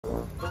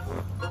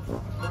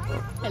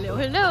Hello,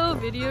 hello,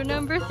 video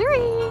number 3.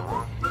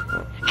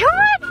 Come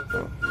on!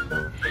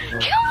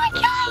 Come on,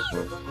 guys!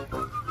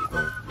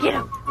 Get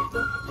him!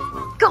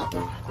 Go!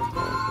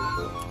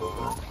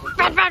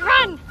 Run, run,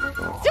 run!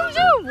 Zoom,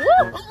 zoom!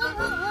 Woo!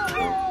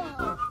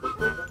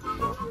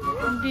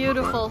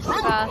 Beautiful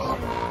stuff. Run!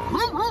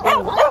 Come on!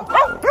 Come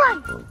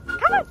on!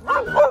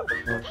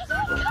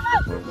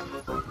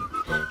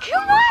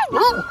 Come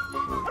on!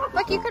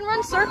 Look, you can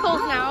run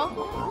circles now.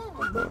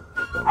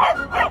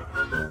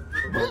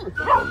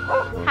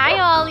 Hi,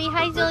 Ollie.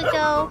 Hi,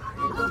 Zozo.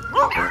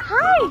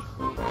 Hi.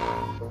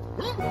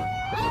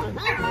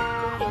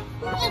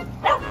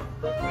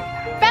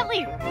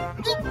 Bentley.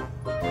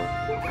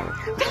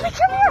 Bentley,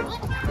 come here.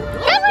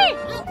 Bentley.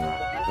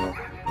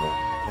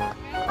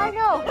 I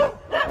know.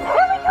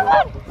 Bentley, come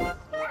on.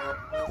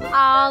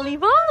 Ollie,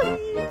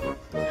 Ollie.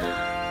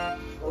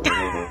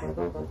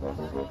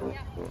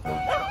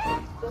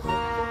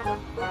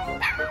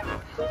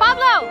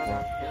 Pablo.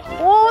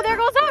 Oh, there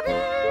goes Abby.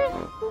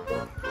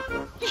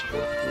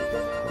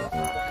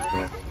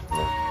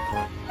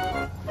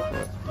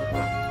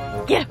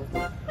 Get him!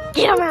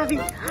 Get him, Abby!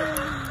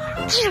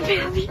 Get him,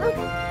 Abby!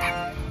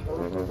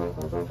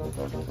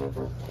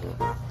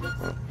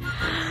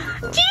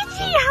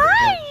 Gigi,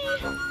 hi!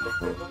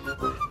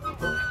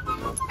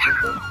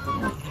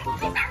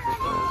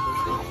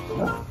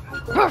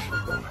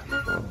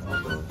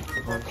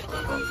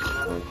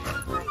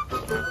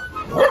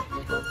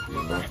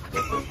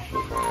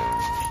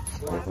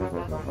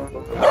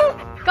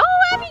 Go,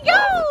 Abby,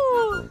 go!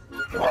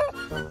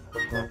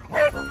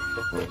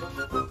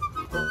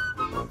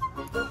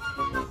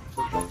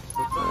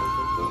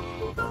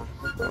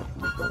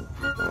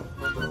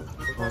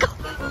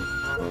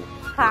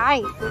 Hi.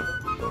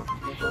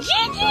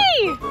 Gigi!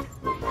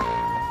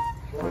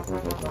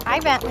 Hi,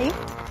 Bentley.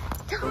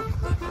 Come on.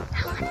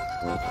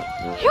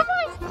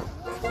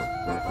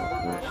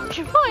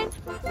 Come on.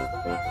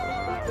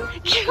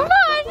 Come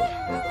on.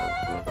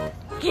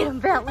 Get him,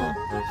 Bentley.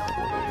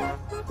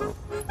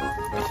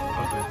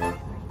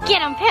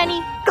 Get him,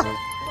 Penny. Go.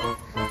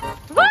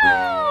 Woo!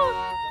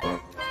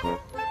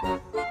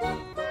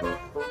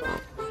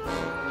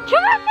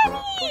 Come on,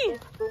 Penny.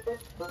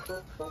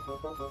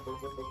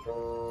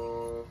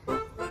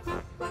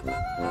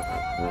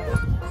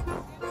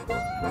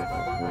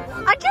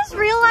 I just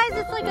realized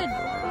it's like a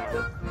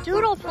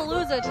doodle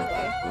palooza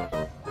today.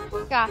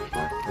 Got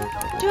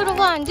doodle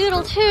 1,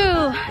 doodle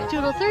 2,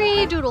 doodle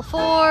 3, doodle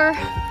 4,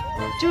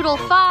 doodle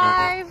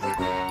 5.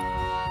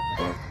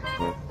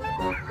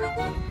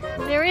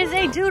 There is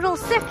a doodle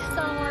 6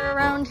 somewhere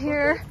around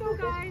here. Let's go,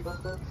 guys.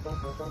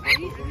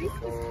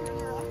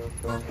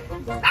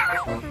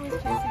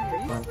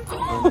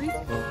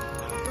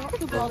 Drop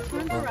the ball,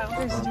 turns around.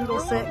 There's doodle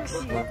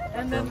 6.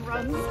 And then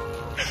runs.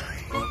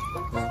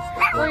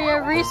 Oh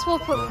yeah, Reese will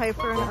put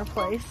Piper in her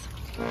place.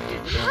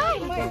 Hi!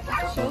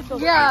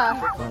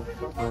 Yeah.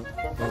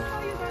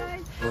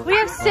 We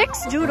have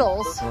 6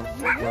 doodles.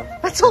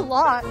 That's a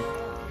lot.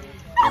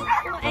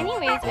 Well,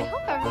 anyways, I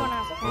hope everyone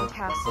has a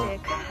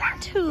fantastic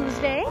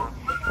Tuesday.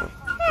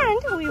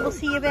 And we will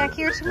see you back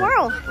here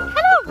tomorrow.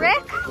 Hello,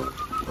 Rick.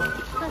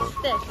 What's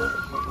this?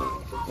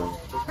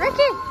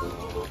 Ricky.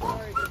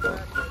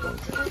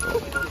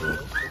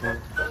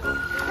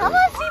 Come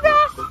on,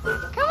 Seabass.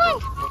 Come on.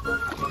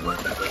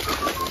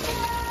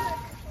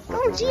 Go,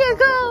 Gia,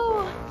 go.